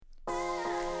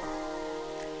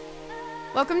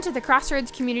Welcome to the Crossroads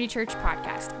Community Church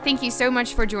podcast. Thank you so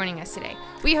much for joining us today.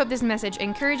 We hope this message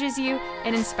encourages you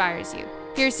and inspires you.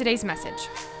 Here's today's message.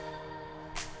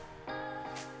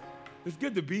 It's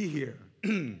good to be here,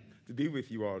 to be with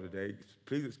you all today.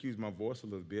 Please excuse my voice a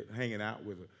little bit. Hanging out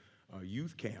with a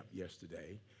youth camp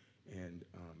yesterday, and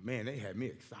man, they had me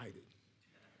excited.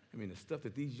 I mean, the stuff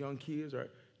that these young kids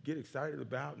get excited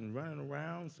about and running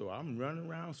around, so I'm running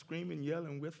around screaming,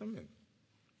 yelling with them,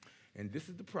 and this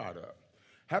is the product.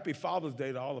 Happy Father's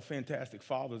Day to all the fantastic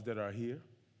fathers that are here.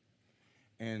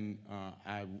 And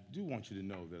I do want you to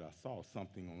know that I saw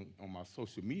something on my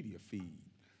social media feed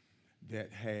that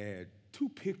had two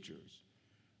pictures.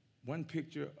 One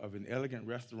picture of an elegant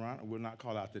restaurant. I will not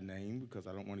call out the name because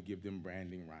I don't want to give them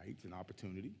branding rights and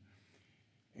opportunity.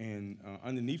 And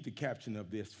underneath the caption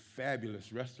of this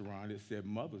fabulous restaurant, it said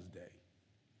Mother's Day.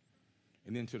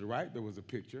 And then to the right, there was a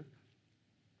picture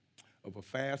of a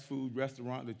fast food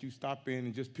restaurant that you stop in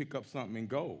and just pick up something and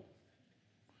go,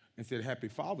 and said, Happy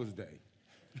Father's Day.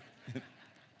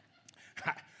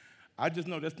 I just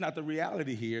know that's not the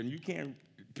reality here, and you can't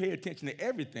pay attention to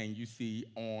everything you see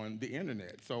on the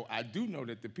internet. So I do know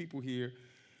that the people here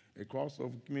at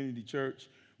Crossover Community Church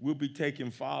will be taking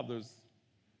fathers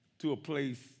to a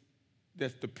place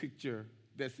that's the picture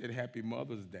that said Happy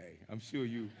Mother's Day. I'm sure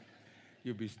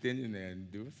you'll be standing there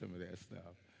and doing some of that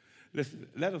stuff. Listen,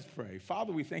 let us pray.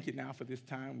 Father, we thank you now for this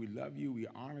time. We love you. We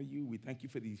honor you. We thank you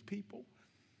for these people.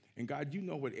 And God, you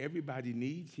know what everybody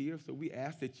needs here, so we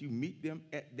ask that you meet them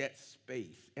at that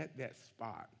space, at that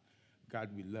spot. God,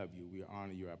 we love you. We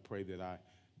honor you. I pray that I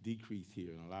decrease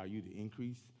here and allow you to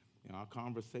increase in our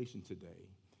conversation today.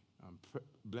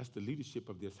 Bless the leadership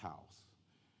of this house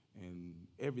and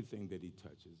everything that he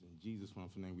touches. In Jesus'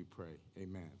 wonderful name we pray.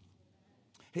 Amen.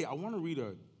 Hey, I want to read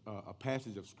a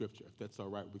passage of Scripture, if that's all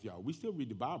right with y'all. We still read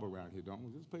the Bible around here, don't we?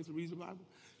 Is this place that reads the Bible?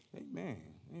 Amen.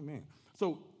 Amen.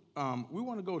 So we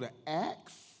want to go to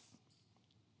Acts,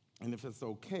 and if it's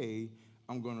okay,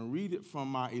 I'm going to read it from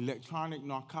my electronic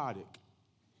narcotic.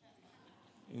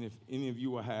 And if any of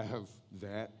you will have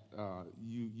that,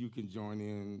 you can join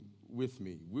in with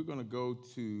me. We're going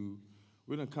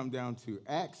to come down to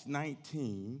Acts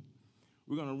 19.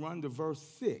 We're going to run to verse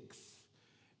 6.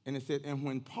 And it said, and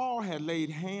when Paul had laid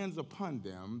hands upon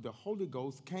them, the Holy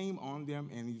Ghost came on them,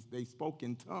 and they spoke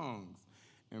in tongues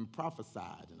and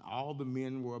prophesied. And all the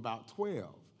men were about 12.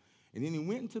 And then he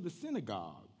went into the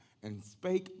synagogue and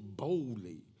spake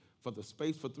boldly for the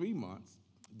space for 3 months,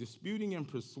 disputing and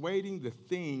persuading the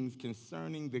things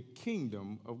concerning the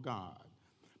kingdom of God.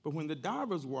 But when the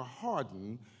divers were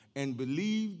hardened and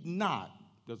believed not,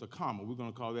 there's a comma, we're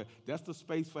going to call that's the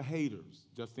space for haters,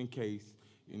 just in case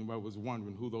anybody was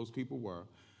wondering who those people were.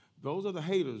 Those are the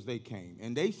haters. They came,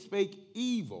 and they spake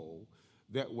evil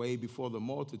that way before the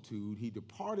multitude. He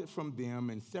departed from them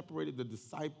and separated the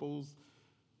disciples,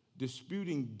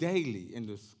 disputing daily in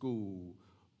the school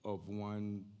of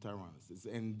one Tyrannus.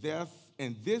 And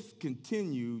this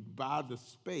continued by the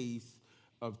space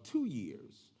of 2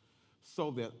 years, so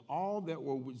that all that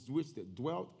were which that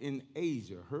dwelt in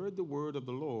Asia heard the word of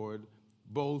the Lord,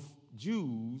 both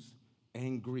Jews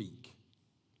and Greek.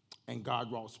 And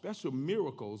God wrought special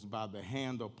miracles by the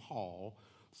hand of Paul,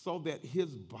 so that his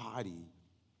body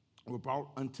were brought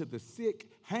unto the sick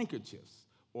handkerchiefs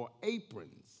or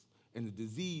aprons, and the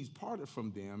disease parted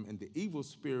from them, and the evil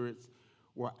spirits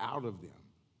were out of them.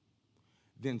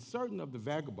 Then certain of the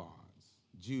vagabonds,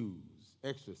 Jews,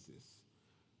 exorcists,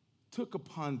 took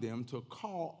upon them to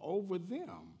call over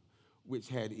them which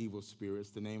had evil spirits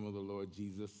the name of the Lord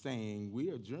Jesus, saying, we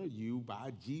adjure you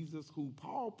by Jesus who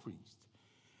Paul preached.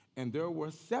 And there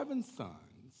were 7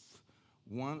 sons,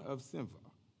 one of Sceva,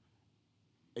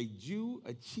 a Jew,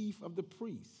 a chief of the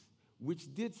priests,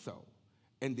 which did so.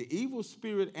 And the evil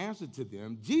spirit answered to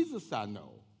them, Jesus I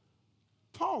know,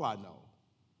 Paul I know,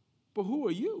 but who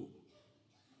are you?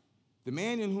 The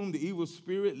man in whom the evil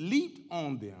spirit leaped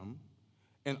on them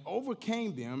and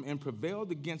overcame them and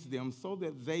prevailed against them, so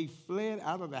that they fled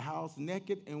out of the house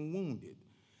naked and wounded.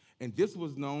 And this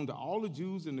was known to all the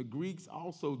Jews, and the Greeks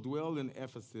also dwelled in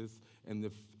Ephesus, and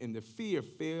the fear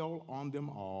fell on them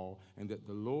all, and that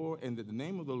the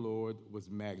name of the Lord was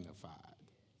magnified.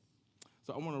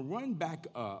 So I want to run back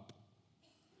up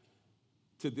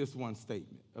to this one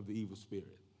statement of the evil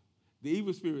spirit. The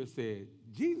evil spirit said,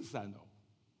 Jesus I know,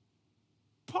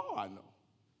 Paul I know.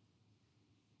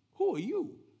 Who are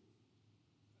you?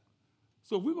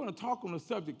 So if we're going to talk on the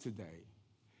subject today,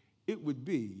 it would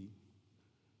be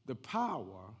the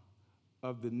power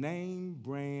of the name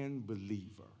brand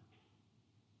believer.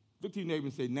 Look to your neighbor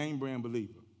and say, name brand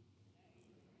believer.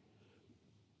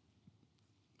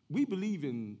 We believe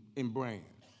in brands.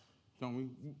 don't we?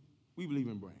 We believe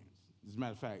in brands. As a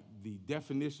matter of fact, the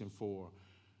definition for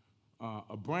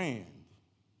a brand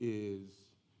is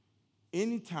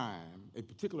anytime a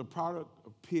particular product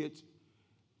or pitch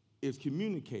is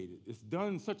communicated, it's done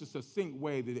in such a succinct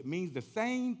way that it means the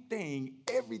same thing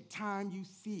every time you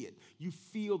see it. You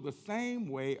feel the same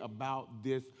way about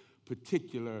this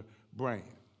particular brand.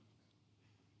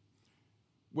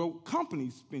 Well,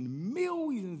 companies spend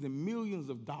millions and millions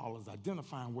of dollars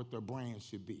identifying what their brand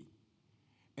should be.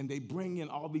 And they bring in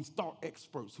all these thought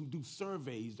experts who do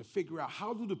surveys to figure out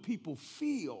how do the people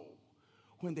feel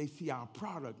when they see our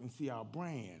product and see our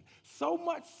brand. So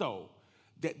much so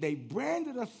that they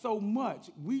branded us so much,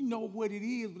 we know what it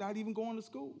is without even going to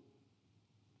school.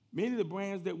 Many of the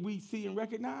brands that we see and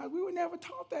recognize, we were never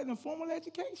taught that in formal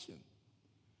education.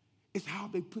 It's how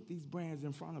they put these brands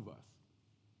in front of us.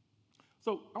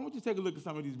 So I want you to take a look at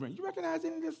some of these brands. You recognize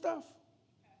any of this stuff?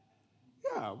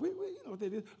 Yeah, we you know what they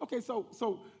did. Okay,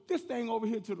 so this thing over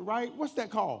here to the right, what's that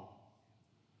called?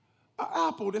 An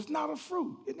apple that's not a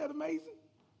fruit. Isn't that amazing?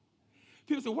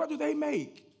 People say, what do they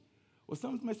make? Well,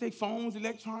 some may say phones,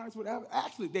 electronics, whatever.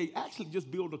 Actually, they just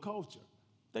build a culture.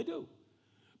 They do.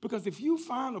 Because if you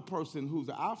find a person who's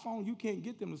an iPhone, you can't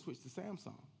get them to switch to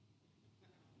Samsung.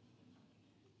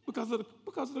 Because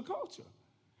of the culture.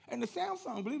 And the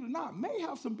Samsung, believe it or not, may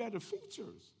have some better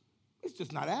features. It's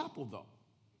just not Apple, though.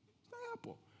 It's not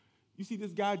Apple. You see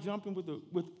this guy jumping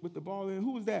with the ball in?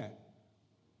 Who is that?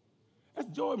 That's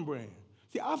Jordan Brand.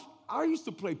 See, I used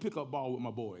to play pickup ball with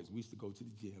my boys. We used to go to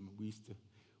the gym, and we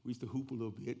used to hoop a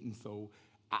little bit, and so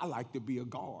I like to be a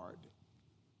guard.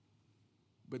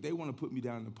 But they want to put me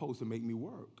down in the post and make me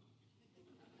work.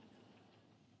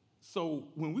 So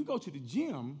when we go to the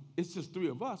gym, it's just 3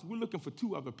 of us. We're looking for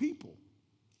 2 other people.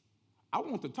 I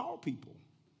want the tall people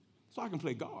so I can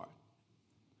play guard.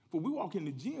 But we walk in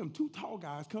the gym, 2 tall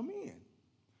guys come in.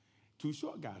 2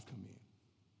 short guys come in.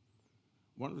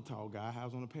 One of the tall guys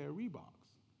has on a pair of Reeboks.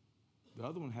 The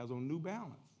other one has on New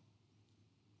Balance.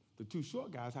 The 2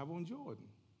 short guys have on Jordan.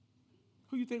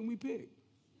 Who you think we picked?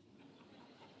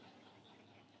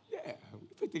 Yeah, we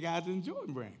picked the guys in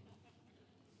Jordan Brand.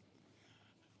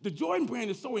 The Jordan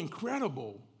Brand is so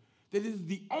incredible that it is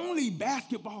the only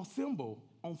basketball symbol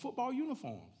on football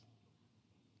uniforms.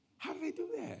 How do they do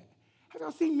that? Have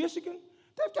y'all seen Michigan?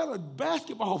 They've got a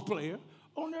basketball player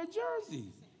on their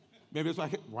jerseys. Maybe it's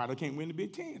like why they can't win the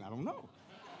Big Ten. I don't know.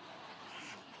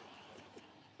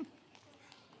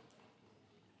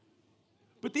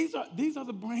 But these are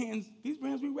the brands, these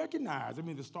brands we recognize. I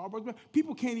mean, the Starbucks brand,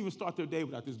 people can't even start their day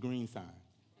without this green sign.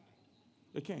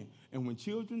 They can't. And when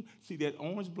children see that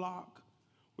orange block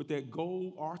with that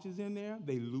gold arches in there,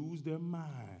 they lose their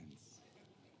minds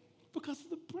because of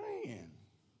the brand.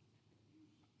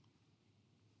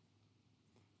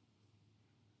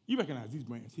 You recognize these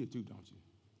brands here too, don't you?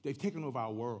 They've taken over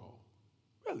our world.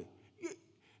 Really.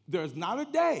 There's not a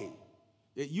day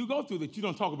that you go through that you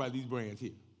don't talk about these brands here.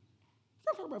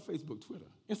 You talk about Facebook, Twitter,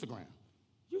 Instagram,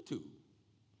 YouTube.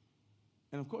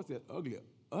 And of course, that ugly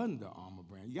Under Armour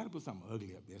brand. You got to put something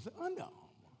ugly up there. It's Under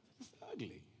Armour. It's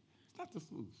ugly. It's not the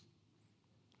swoosh.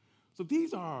 So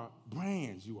these are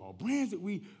brands, you all, brands that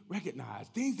we recognize,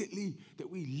 things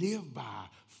that we live by,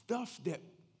 stuff that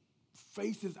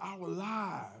faces our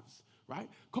lives, right?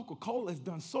 Coca-Cola has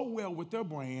done so well with their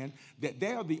brand that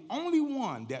they're the only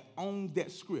one that owns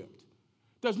that script.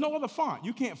 There's no other font.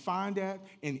 You can't find that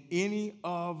in any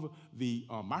of the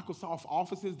Microsoft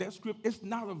offices. That script, it's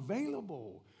not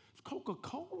available. It's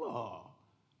Coca-Cola.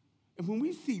 And when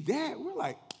we see that, we're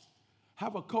like,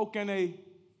 have a Coke and a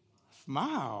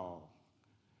smile.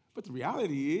 But the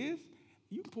reality is,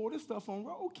 you pour this stuff on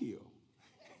roadkill.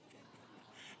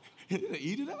 And it'll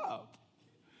eat it up.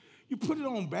 You put it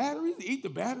on batteries, eat the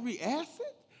battery acid,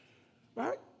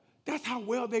 right? That's how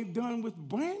well they've done with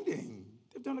branding.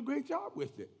 They've done a great job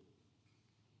with it.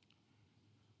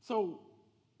 So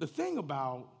the thing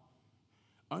about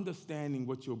understanding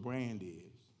what your brand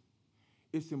is,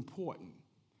 it's important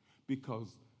because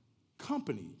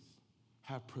companies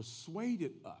have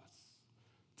persuaded us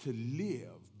to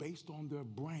live based on their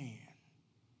brand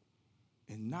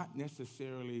and not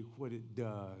necessarily what it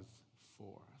does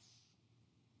for us.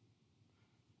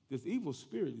 This evil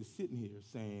spirit is sitting here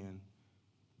saying,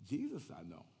 Jesus I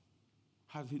know.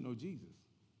 How does he know Jesus?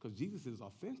 Because Jesus is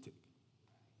authentic.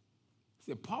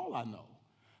 He said, Paul I know.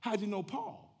 How does he know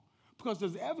Paul? Because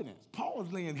there's evidence. Paul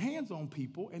is laying hands on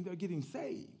people and they're getting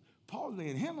saved. Paul is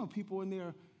laying hands on people and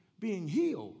they're being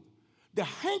healed. The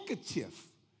handkerchief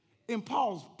in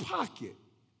Paul's pocket.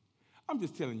 I'm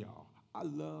just telling y'all, I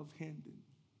love Hendon.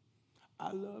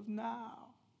 I love Now.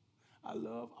 I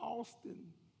love Austin.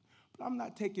 but I'm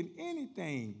not taking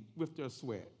anything with their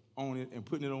sweat on it and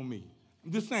putting it on me.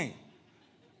 I'm just saying.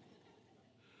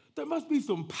 There must be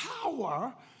some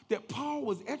power that Paul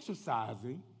was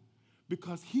exercising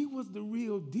because he was the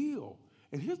real deal.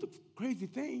 And here's the crazy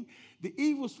thing. The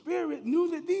evil spirit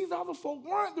knew that these other folk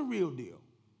weren't the real deal.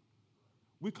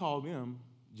 We call them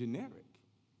generic.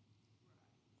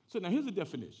 So now here's the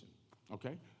definition,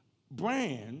 okay?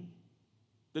 Brand,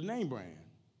 the name brand,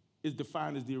 is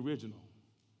defined as the original.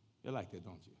 You like that,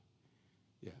 don't you?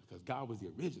 Yeah, because God was the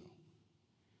original,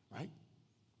 right?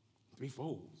 Three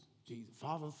folds. Jesus,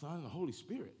 Father, Son, and the Holy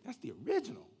Spirit. That's the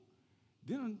original.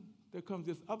 Then there comes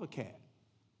this other cat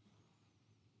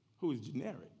who is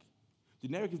generic.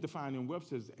 Generic is defined in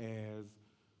Webster's as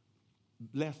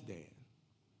less than,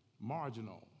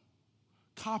 marginal,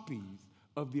 copies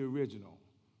of the original,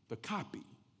 the copy.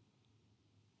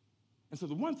 And so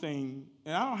the one thing,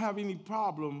 and I don't have any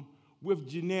problem with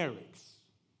generics,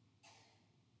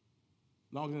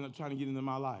 as long as they're not trying to get into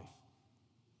my life.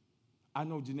 I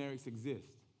know generics exist.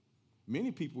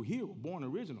 Many people here were born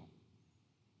original.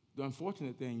 The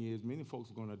unfortunate thing is many folks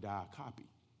are going to die a copy.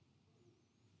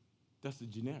 That's the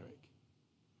generic.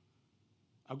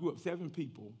 I grew up 7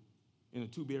 people in a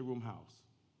 2-bedroom house.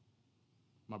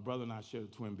 My brother and I shared a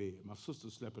twin bed. My sister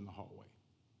slept in the hallway.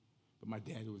 But my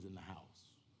daddy was in the house.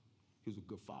 He was a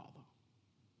good father.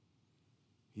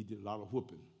 He did a lot of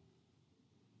whooping.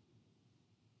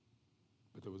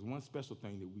 But there was one special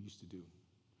thing that we used to do.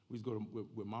 We used to go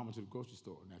with Mama to the grocery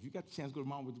store. Now, if you got the chance to go to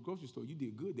Mama to the grocery store, you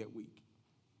did good that week.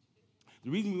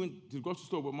 The reason we went to the grocery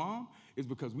store with Mom is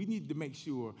because we needed to make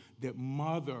sure that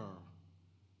Mother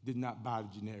did not buy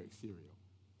the generic cereal.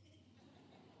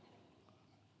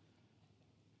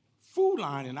 Food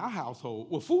Line in our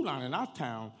household, well, Food Line in our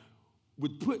town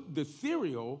would put the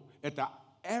cereal at the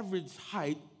average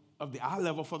height of the eye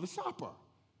level for the shopper.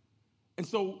 And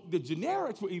so the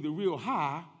generics were either real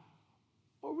high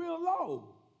or real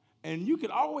low. And you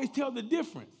could always tell the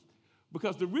difference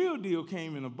because the real deal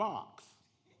came in a box,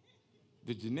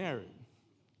 the generic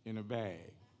in a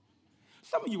bag.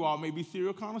 Some of you all may be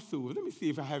cereal connoisseurs. Let me see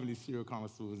if I have any cereal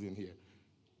connoisseurs in here.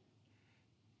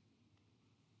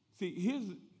 See,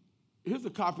 here's a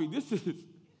copy. This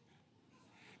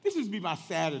is be my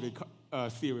Saturday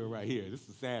cereal right here. This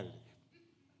is Saturday.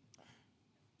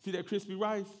 See that crispy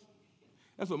rice?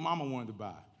 That's what Mama wanted to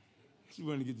buy. She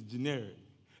wanted to get the generic.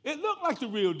 It looked like the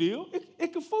real deal.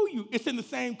 It could fool you. It's in the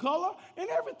same color and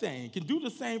everything. It can do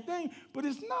the same thing, but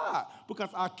it's not because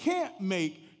I can't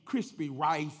make crispy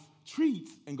rice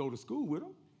treats and go to school with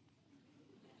them.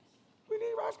 We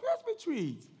need Rice Krispie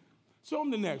treats. Show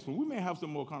them the next one. We may have some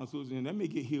more connoisseurs in there. That may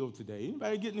get healed today.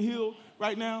 Anybody getting healed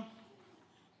right now?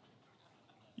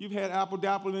 You've had Apple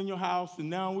Dapple in your house,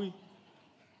 and now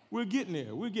we're getting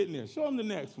there. We're getting there. Show them the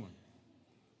next one.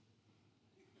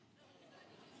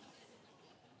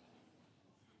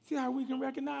 See how we can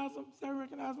recognize them? See how we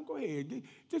recognize them? Go ahead.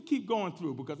 Just keep going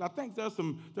through because I think there's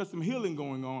some healing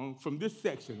going on from this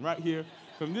section right here.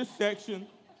 From this section,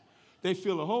 they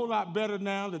feel a whole lot better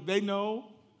now that they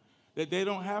know that they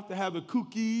don't have to have the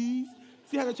cookies.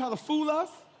 See how they try to fool us?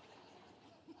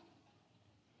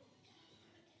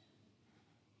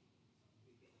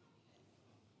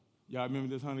 Y'all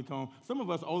remember this honeycomb? Some of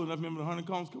us old enough remember the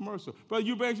honeycombs commercial. Brother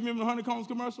Eubanks, remember the honeycombs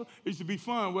commercial? It used to be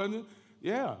fun, wasn't it?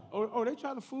 Yeah. Oh, they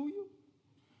try to fool you?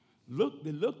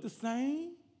 They look the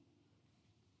same?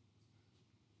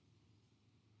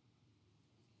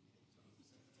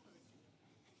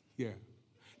 Yeah.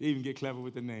 They even get clever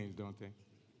with the names, don't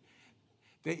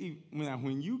they?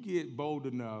 When you get bold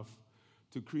enough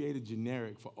to create a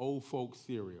generic for old folks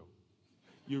cereal,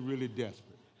 you're really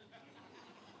desperate.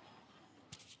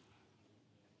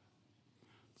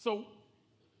 So,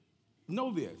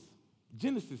 know this.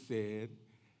 Genesis said,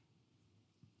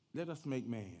 let us make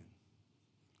man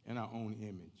in our own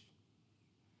image.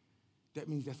 That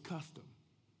means that's custom.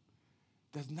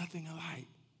 There's nothing alike.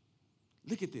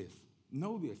 Look at this.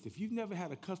 Know this. If you've never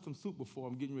had a custom suit before,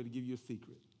 I'm getting ready to give you a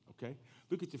secret, okay?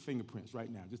 Look at your fingerprints right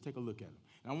now. Just take a look at them.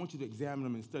 And I want you to examine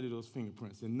them and study those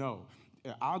fingerprints and know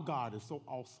that our God is so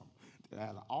awesome that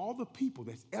out of all the people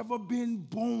that's ever been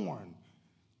born,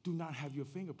 do not have your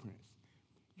fingerprints.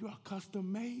 You are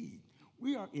custom made.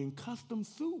 We are in custom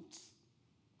suits.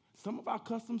 Some of our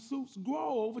custom suits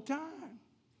grow over time.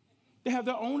 They have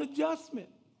their own adjustment.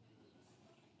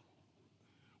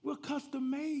 We're custom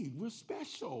made. We're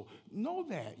special. Know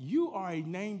that. You are a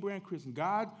name brand Christian.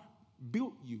 God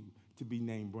built you to be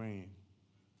name brand.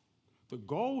 The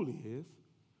goal is,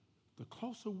 the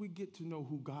closer we get to know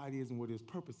who God is and what his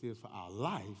purpose is for our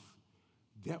life,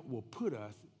 that will put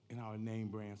us in our name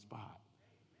brand spot.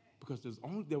 Because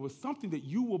there was something that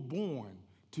you were born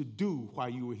to do while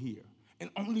you were here. And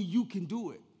only you can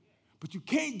do it. But you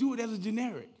can't do it as a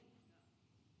generic.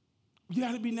 You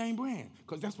got to be name brand,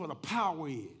 because that's what a power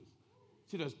is.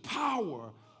 See, there's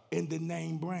power in the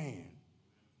name brand.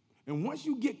 And once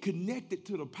you get connected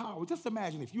to the power, just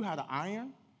imagine if you had an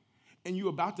iron and you're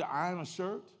about to iron a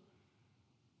shirt,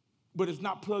 but it's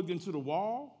not plugged into the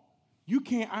wall, you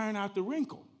can't iron out the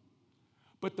wrinkle.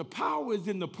 But the power is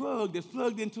in the plug that's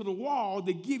plugged into the wall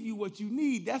to give you what you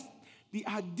need. That's the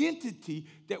identity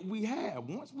that we have.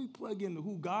 Once we plug into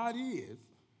who God is,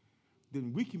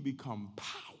 then we can become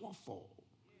powerful.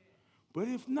 But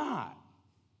if not,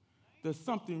 there's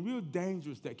something real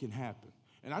dangerous that can happen.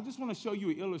 And I just want to show you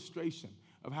an illustration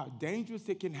of how dangerous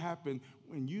it can happen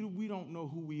when we don't know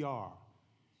who we are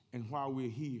and why we're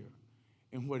here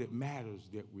and what it matters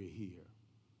that we're here.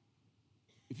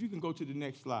 If you can go to the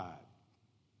next slide.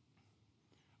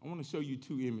 I want to show you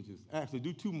two images. Actually,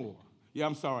 do two more. Yeah,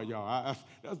 I'm sorry, y'all.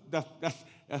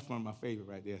 That's one of my favorite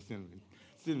right there,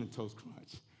 Cinnamon Toast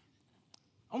Crunch.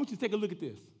 I want you to take a look at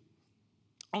this.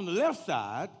 On the left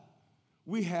side,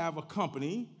 we have a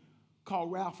company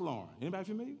called Ralph Lauren. Anybody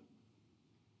familiar?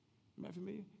 Anybody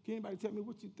familiar? Can anybody tell me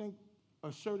what you think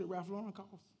a shirt at Ralph Lauren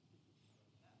costs?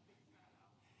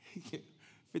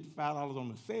 $55 on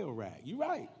the sale rack. You're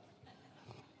right.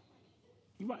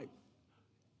 You're right.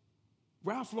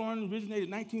 Ralph Lauren originated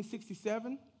in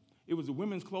 1967. It was a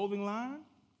women's clothing line.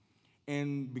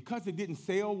 And because it didn't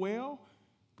sell well,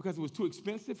 because it was too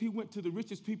expensive, he went to the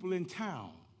richest people in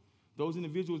town, those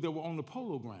individuals that were on the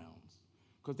polo grounds,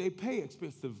 because they pay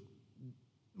expensive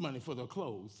money for their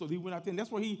clothes. So he went out there, and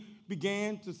that's where he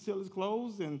began to sell his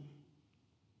clothes, and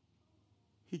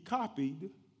he copied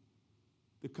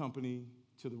the company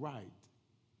to the right.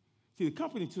 See, the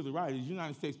company to the right is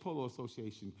United States Polo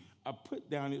Association. I put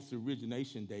down its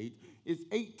origination date. It's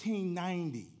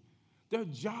 1890. Their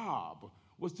job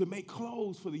was to make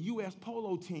clothes for the U.S.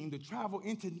 polo team to travel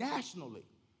internationally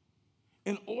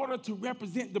in order to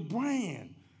represent the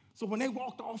brand. So when they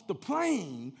walked off the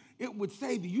plane, it would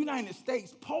say the United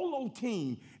States polo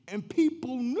team, and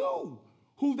people knew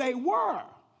who they were.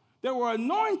 They were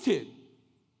anointed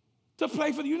to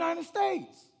play for the United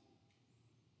States.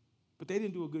 But they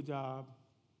didn't do a good job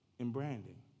in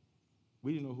branding.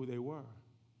 We didn't know who they were.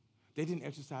 They didn't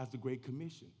exercise the Great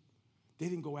Commission. They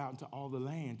didn't go out into all the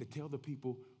land to tell the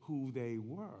people who they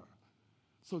were.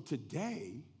 So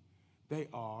today, they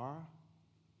are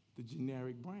the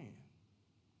generic brand.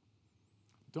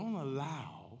 Don't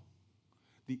allow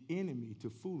the enemy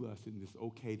to fool us in this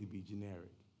okay to be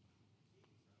generic.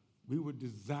 We were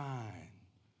designed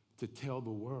to tell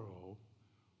the world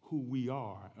who we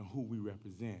are and who we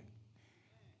represent.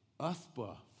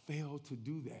 USPA failed to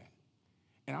do that.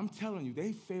 And I'm telling you,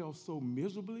 they failed so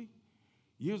miserably.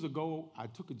 Years ago, I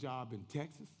took a job in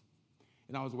Texas,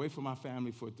 and I was away from my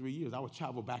family for 3 years. I would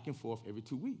travel back and forth every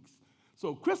 2 weeks.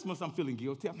 So Christmas, I'm feeling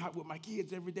guilty. I'm not with my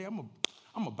kids every day. I'm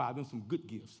gonna buy them some good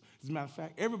gifts. As a matter of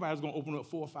fact, everybody's gonna open up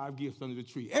 4 or 5 gifts under the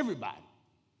tree. Everybody.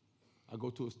 I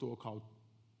go to a store called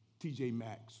TJ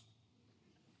Maxx.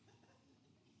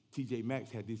 TJ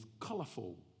Maxx had these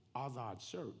colorful Azad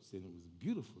shirts, and it was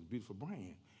beautiful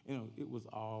brand. You know, it was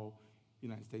all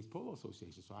United States Polo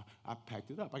Association. So I packed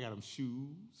it up. I got them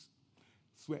shoes,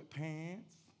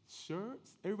 sweatpants,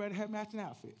 shirts. Everybody had matching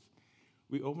outfits.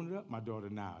 We opened it up. My daughter,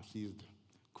 now, she's the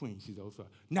queen. She's also,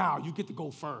 now you get to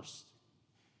go first.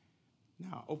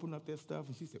 Now, I opened up that stuff,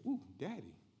 and she said, ooh,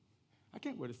 Daddy, I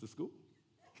can't wear this to school.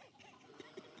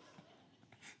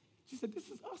 She said, this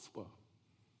is USPA.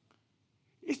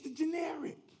 It's the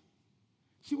generic.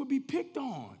 She would be picked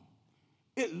on.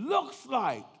 It looks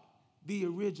like the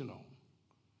original,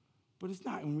 but it's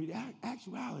not. In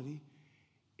actuality,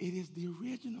 it is the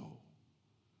original.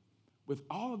 With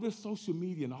all of this social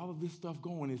media and all of this stuff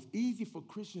going, it's easy for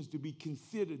Christians to be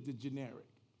considered the generic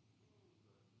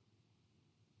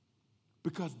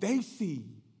because they see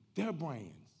their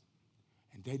brands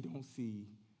and they don't see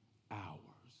ours.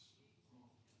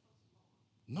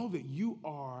 Know that you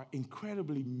are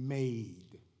incredibly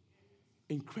made.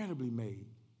 Incredibly made.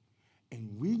 And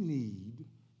we need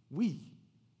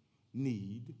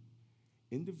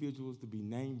individuals to be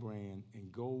name brand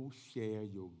and go share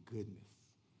your goodness.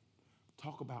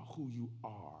 Talk about who you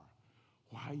are,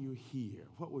 why you're here,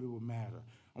 what would it would matter.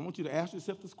 I want you to ask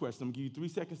yourself this question. I'm going to give you 3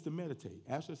 seconds to meditate.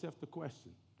 Ask yourself the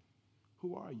question,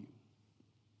 who are you?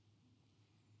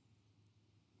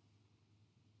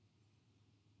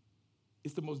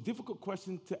 It's the most difficult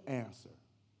question to answer.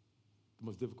 The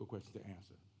most difficult question to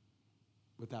answer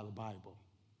without a Bible.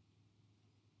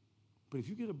 But if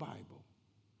you get a Bible,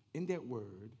 in that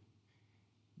word,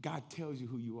 God tells you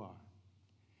who you are.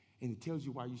 And he tells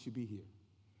you why you should be here.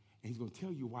 And he's going to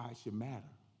tell you why it should matter.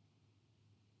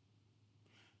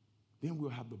 Then we'll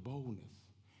have the boldness.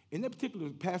 In that particular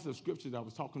passage of scripture that I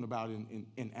was talking about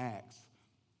in Acts,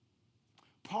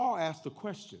 Paul asked the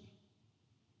question,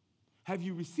 have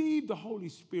you received the Holy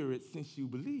Spirit since you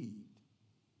believed?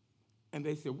 And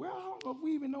they said, well, I don't know if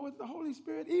we even know if the Holy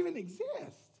Spirit even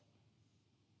exists.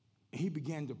 And he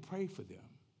began to pray for them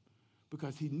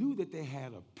because he knew that they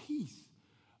had a piece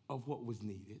of what was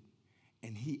needed,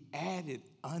 and he added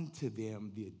unto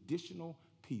them the additional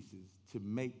pieces to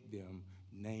make them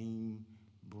name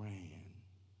brand.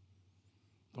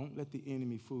 Don't let the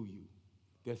enemy fool you.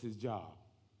 That's his job.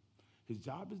 His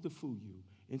job is to fool you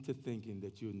into thinking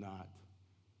that you're not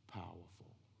powerful.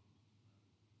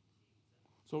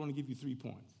 So I want to give you 3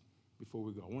 points before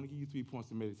we go. I want to give you 3 points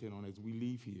to meditate on as we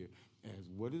leave here as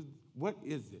what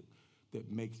is it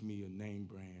that makes me a name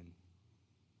brand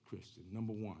Christian?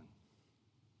 Number one,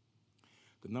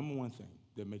 the number one thing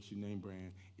that makes you name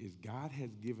brand is God has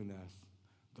given us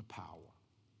the power.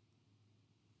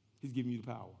 He's given you the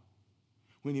power.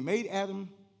 When he made Adam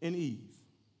and Eve,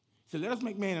 he said, let us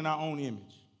make man in our own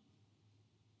image.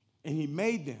 And he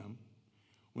made them.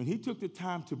 When he took the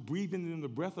time to breathe into them the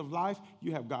breath of life,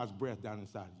 you have God's breath down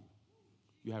inside of you.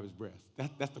 You have his breath.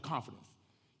 That's the confidence.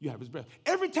 You have his breath.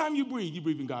 Every time you breathe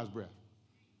in God's breath.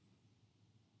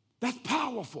 That's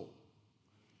powerful.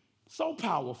 So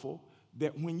powerful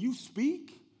that when you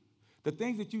speak, the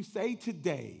things that you say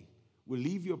today will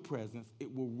leave your presence.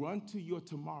 It will run to your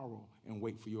tomorrow and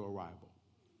wait for your arrival.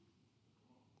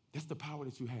 That's the power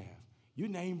that you have. You're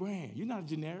name brand. You're not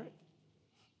generic.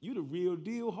 You're the real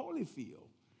deal Holyfield.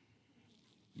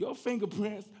 Your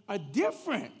fingerprints are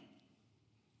different.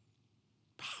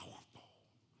 Powerful.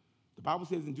 The Bible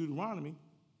says in Deuteronomy,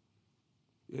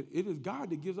 it is God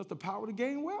that gives us the power to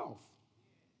gain wealth.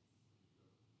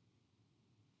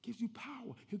 Gives you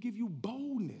power. He'll give you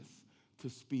boldness to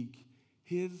speak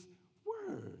his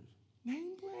word.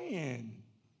 Name brand.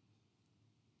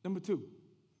 Number two,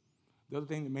 the other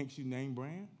thing that makes you name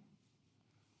brand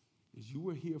is you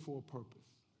were here for a purpose.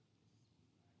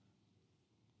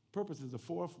 Purpose is a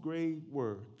 4th grade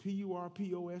word,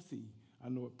 P-U-R-P-O-S-E. I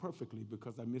know it perfectly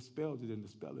because I misspelled it in the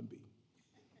spelling bee.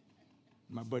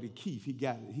 My buddy Keith, he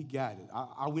got it.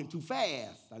 I went too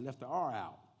fast. I left the R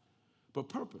out. But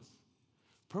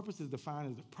purpose is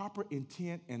defined as the proper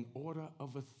intent and order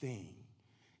of a thing.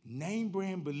 Name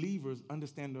brand believers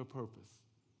understand their purpose.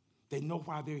 They know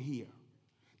why they're here.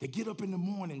 They get up in the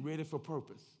morning ready for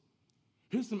purpose.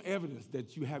 Here's some evidence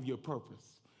that you have your purpose.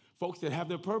 Folks that have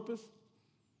their purpose,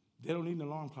 they don't need an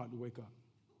alarm clock to wake up.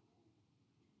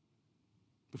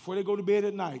 Before they go to bed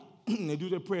at night, they do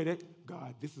their prayer.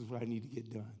 God, this is what I need to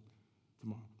get done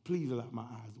tomorrow. Please allow my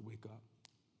eyes to wake up.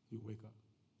 You wake up.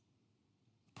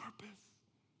 Purpose.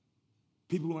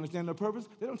 People who understand their purpose,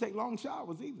 they don't take long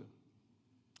showers either.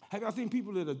 Have y'all seen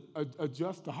people that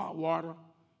adjust the hot water?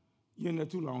 You're in there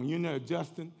too long. You're in there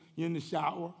adjusting. You're in the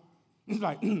shower. It's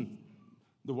like,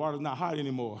 the water's not hot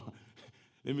anymore.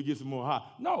 Let me get some more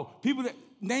hot. No, people that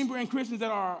name brand Christians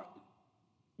that are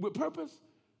with purpose,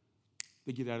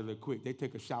 they get out of there quick. They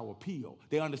take a shower peel.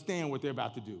 They understand what they're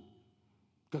about to do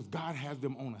because God has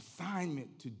them on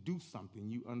assignment to do something.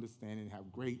 You understand and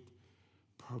have great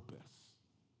purpose.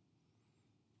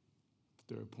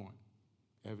 Third point,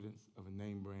 evidence of a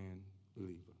name brand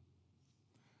believer.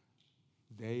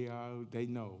 They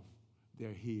know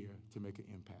they're here to make an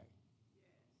impact.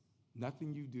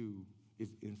 Nothing you do is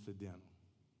incidental.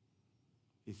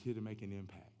 It's here to make an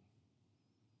impact.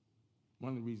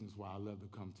 One of the reasons why I love to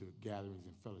come to gatherings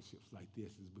and fellowships like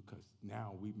this is because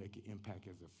now we make an impact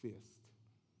as a fist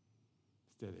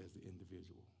instead of as an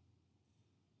individual.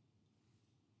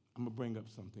 I'm going to bring up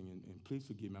something, and please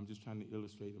forgive me. I'm just trying to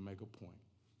illustrate and make a point.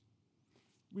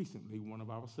 Recently, one of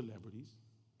our celebrities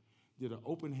did an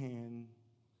open hand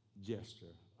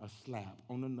gesture, a slap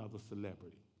on another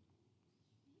celebrity.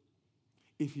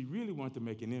 If he really wanted to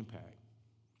make an impact,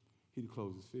 he'd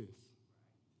close his fist.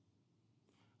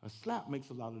 A slap makes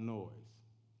a lot of noise.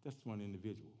 That's one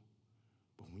individual.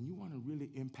 But when you want to really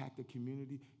impact the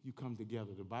community, you come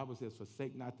together. The Bible says,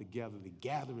 forsake not together, the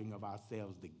gathering of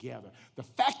ourselves together. The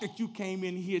fact that you came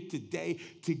in here today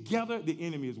together, the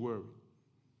enemy is worried.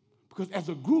 Because as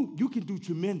a group, you can do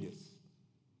tremendous.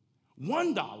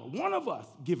 $1, one of us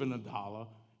giving $1,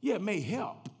 yeah, it may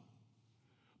help.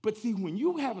 But see, when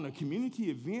you having a community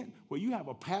event where you have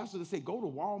a pastor that say, go to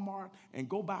Walmart and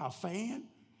go buy a fan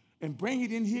and bring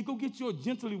it in here, go get your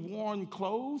gently worn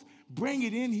clothes, bring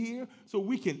it in here so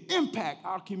we can impact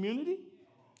our community.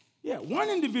 Yeah, one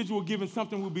individual giving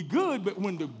something will be good, but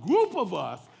when the group of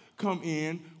us come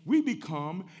in, we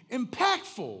become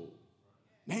impactful.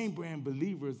 Name brand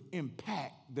believers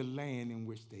impact the land in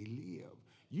which they live.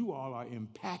 You all are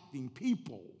impacting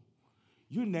people.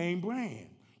 You're name brand.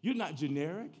 You're not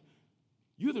generic.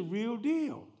 You're the real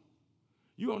deal.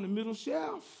 You're on the middle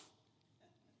shelf.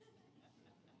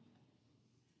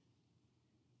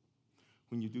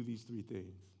 When you do these three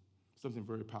things, something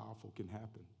very powerful can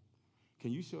happen.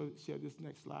 Can you share this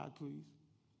next slide, please?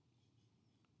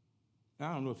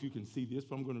 I don't know if you can see this,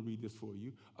 but I'm going to read this for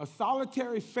you. A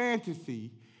solitary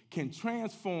fantasy can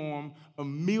transform a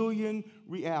million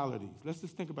realities. Let's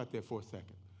just think about that for a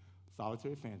second.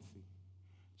 Solitary fantasy,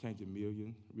 change a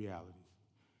million realities.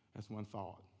 That's one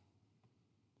thought.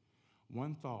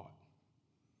 One thought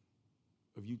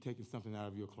of you taking something out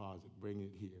of your closet, bringing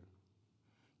it here,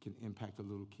 can impact a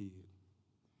little kid,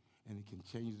 and it can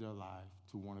change their life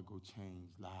to want to go change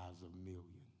lives of millions.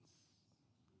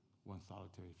 One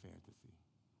solitary fantasy.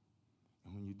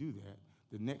 And when you do that,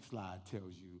 the next slide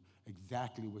tells you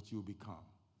exactly what you'll become.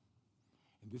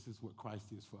 And this is what Christ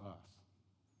is for us.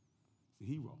 It's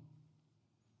a hero.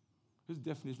 Here's the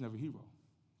definition of a hero.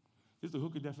 Here's the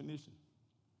hooker definition.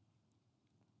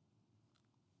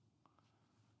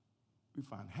 We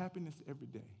find happiness every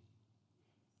day,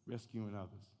 rescuing others.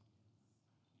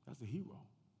 That's a hero.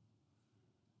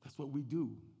 That's what we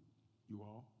do, you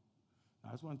all. Now,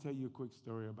 I just want to tell you a quick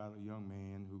story about a young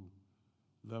man who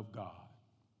loved God.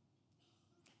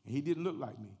 And he didn't look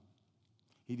like me.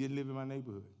 He didn't live in my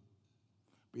neighborhood.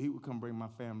 But he would come bring my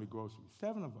family groceries.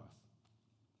 7 of us.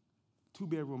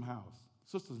 2-bedroom house.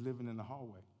 Sisters living in the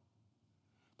hallway.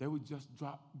 They would just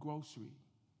drop grocery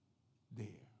there.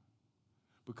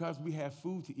 Because we had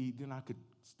food to eat, then I could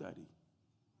study.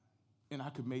 And I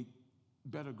could make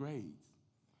better grades.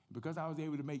 Because I was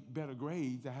able to make better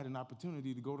grades, I had an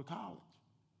opportunity to go to college.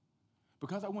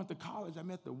 Because I went to college, I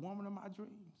met the woman of my dreams.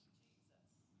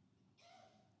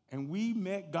 And we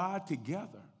met God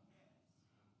together.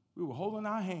 We were holding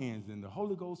our hands, and the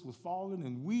Holy Ghost was falling,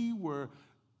 and we were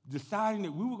deciding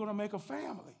that we were going to make a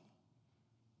family.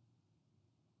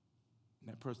 And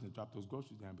that person that dropped those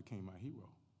groceries down became my hero.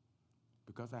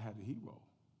 Because I had a hero.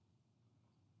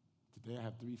 Today I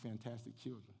have 3 fantastic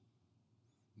children.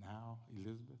 Now,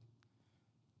 Elizabeth,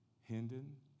 Hendon,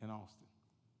 and Austin.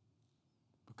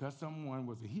 Because someone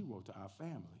was a hero to our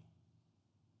family,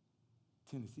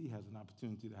 Tennessee has an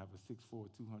opportunity to have a 6'4",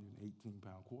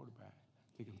 218-pound quarterback.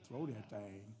 They can throw that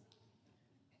thing.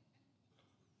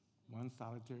 One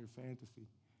solitary fantasy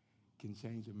can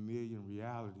change a million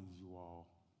realities, you all.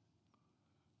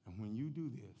 And when you do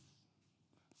this,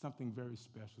 something very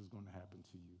special is going to happen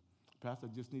to you. Pastor,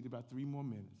 I just need about 3 more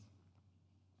minutes.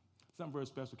 Something very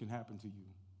special can happen to you.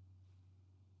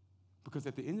 Because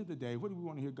at the end of the day, what do we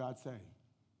want to hear God say?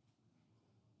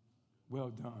 Well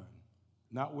done.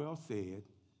 Not well said,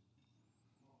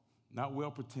 not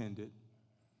well pretended,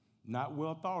 not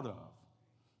well thought of,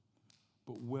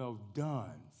 but well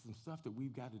done. Some stuff that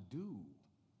we've got to do,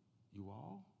 you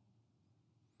all.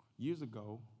 Years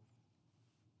ago,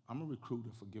 I'm a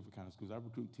recruiter for Gifford County Schools. I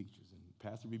recruit teachers, and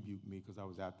Pastor rebuked me because I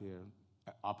was out there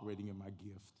operating in my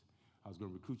gift. I was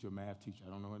going to recruit your math teacher. I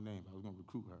don't know her name, but I was going to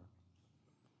recruit her.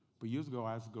 But years ago,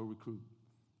 I used to go recruit.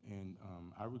 And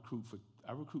I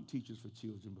recruit teachers for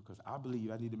children because I believe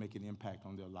I need to make an impact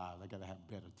on their lives. I got to have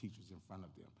better teachers in front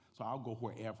of them. So I'll go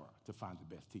wherever to find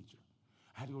the best teacher.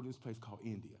 I had to go to this place called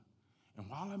India. And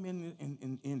while I'm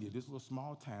in India, this little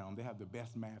small town, they have the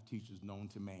best math teachers known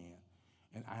to man.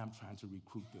 And I am trying to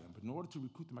recruit them. But in order to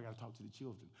recruit them, I got to talk to the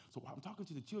children. So while I'm talking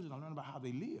to the children, I learn about how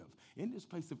they live. In this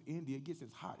place of India, it gets as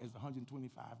hot as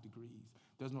 125 degrees.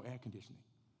 There's no air conditioning.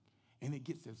 And it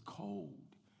gets as cold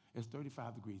as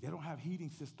 35 degrees. They don't have heating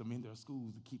system in their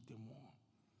schools to keep them warm.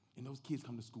 And those kids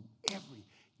come to school every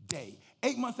day.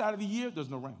 8 months out of the year, there's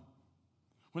no rain.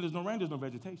 When there's no rain, there's no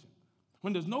vegetation.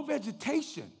 When there's no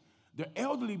vegetation, the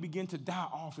elderly begin to die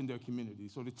off in their community.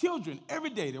 So the children, every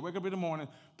day, they wake up in the morning,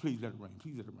 please let it rain,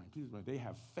 please let it rain, please let it rain. They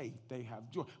have faith, they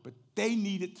have joy, but they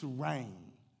need it to rain.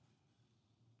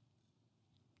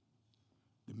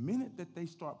 The minute that they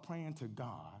start praying to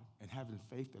God and having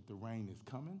faith that the rain is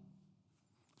coming,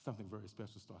 something very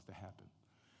special starts to happen.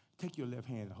 Take your left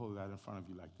hand and hold it out in front of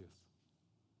you like this.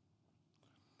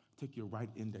 Take your right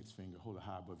index finger, hold it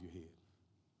high above your head,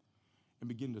 and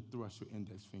begin to thrust your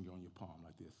index finger on your palm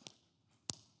like this.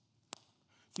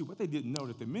 See, what they didn't know,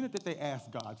 that the minute that they asked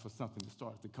God for something, it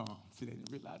started to come. See, they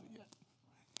didn't realize it yet.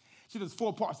 See, there's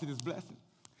 4 parts to this blessing.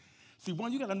 See,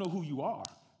 one, you got to know who you are.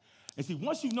 And see,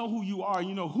 once you know who you are,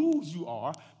 you know whose you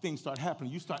are, things start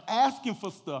happening. You start asking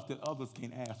for stuff that others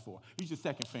can't ask for. Use your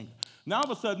second finger. Now,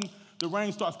 all of a sudden, the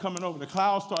rain starts coming over. The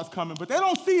cloud starts coming, but they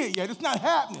don't see it yet. It's not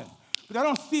happening. but I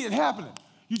don't see it happening.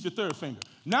 Use your third finger.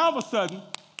 Now, all of a sudden,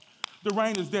 the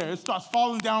rain is there. It starts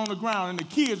falling down on the ground, and the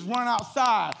kids run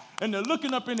outside, and they're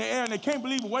looking up in the air, and they can't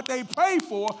believe what they prayed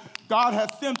for, God has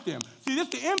sent them. See, this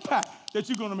is the impact that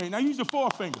you're going to make. Now, use your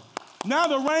forefinger. Now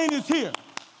the rain is here.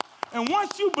 And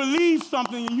once you believe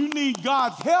something and you need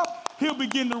God's help, he'll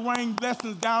begin to rain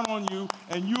blessings down on you,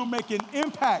 and you'll make an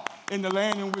impact in the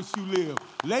land in which you live.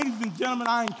 Ladies and gentlemen,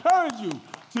 I encourage you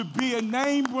to be a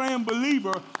name brand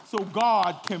believer so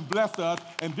God can bless us.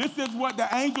 And this is what the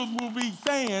angels will be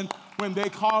saying when they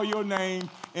call your name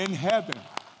in heaven.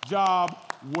 Job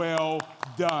well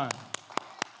done.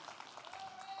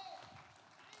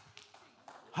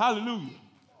 Hallelujah.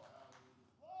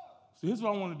 So here's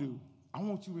what I want to do. I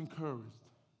want you encouraged.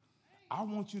 I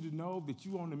want you to know that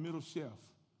you're on the middle shelf.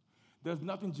 There's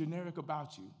nothing generic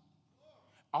about you.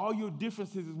 All your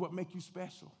differences is what make you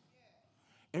special.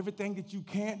 Everything that you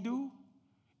can't do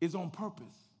is on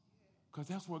purpose, because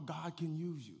that's where God can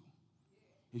use you.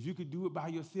 If you could do it by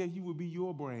yourself, you would be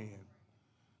your brand.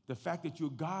 The fact that you're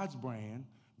God's brand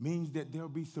means that there'll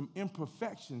be some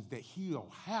imperfections that he'll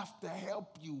have to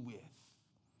help you with.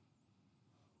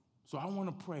 So I want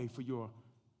to pray for your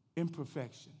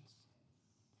imperfections.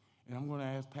 And I'm going to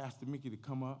ask Pastor Mickey to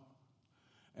come up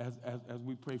as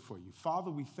we pray for you. Father,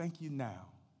 we thank you now.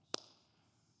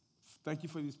 Thank you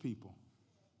for these people.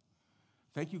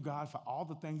 Thank you, God, for all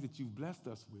the things that you've blessed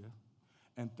us with.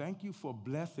 And thank you for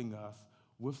blessing us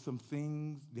with some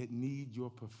things that need your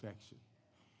perfection.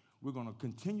 We're going to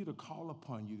continue to call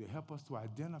upon you to help us to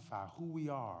identify who we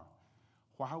are,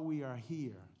 why we are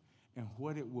here, and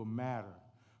what it will matter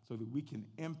so that we can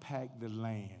impact the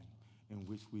land in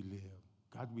which we live.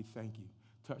 God, we thank you.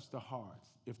 Touch the hearts.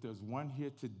 If there's one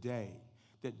here today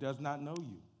that does not know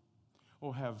you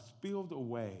or have spilled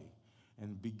away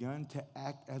and begun to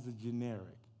act as a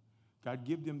generic, God,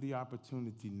 give them the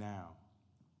opportunity now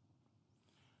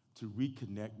to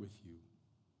reconnect with you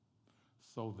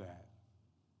so that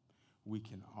we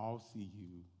can all see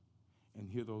you and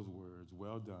hear those words,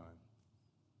 well done,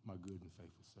 my good and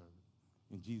faithful servant.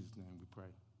 In Jesus' name we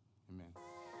pray. Amen.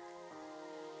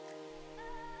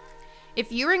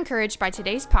 If you were encouraged by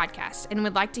today's podcast and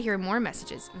would like to hear more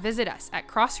messages, visit us at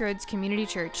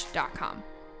crossroadscommunitychurch.com.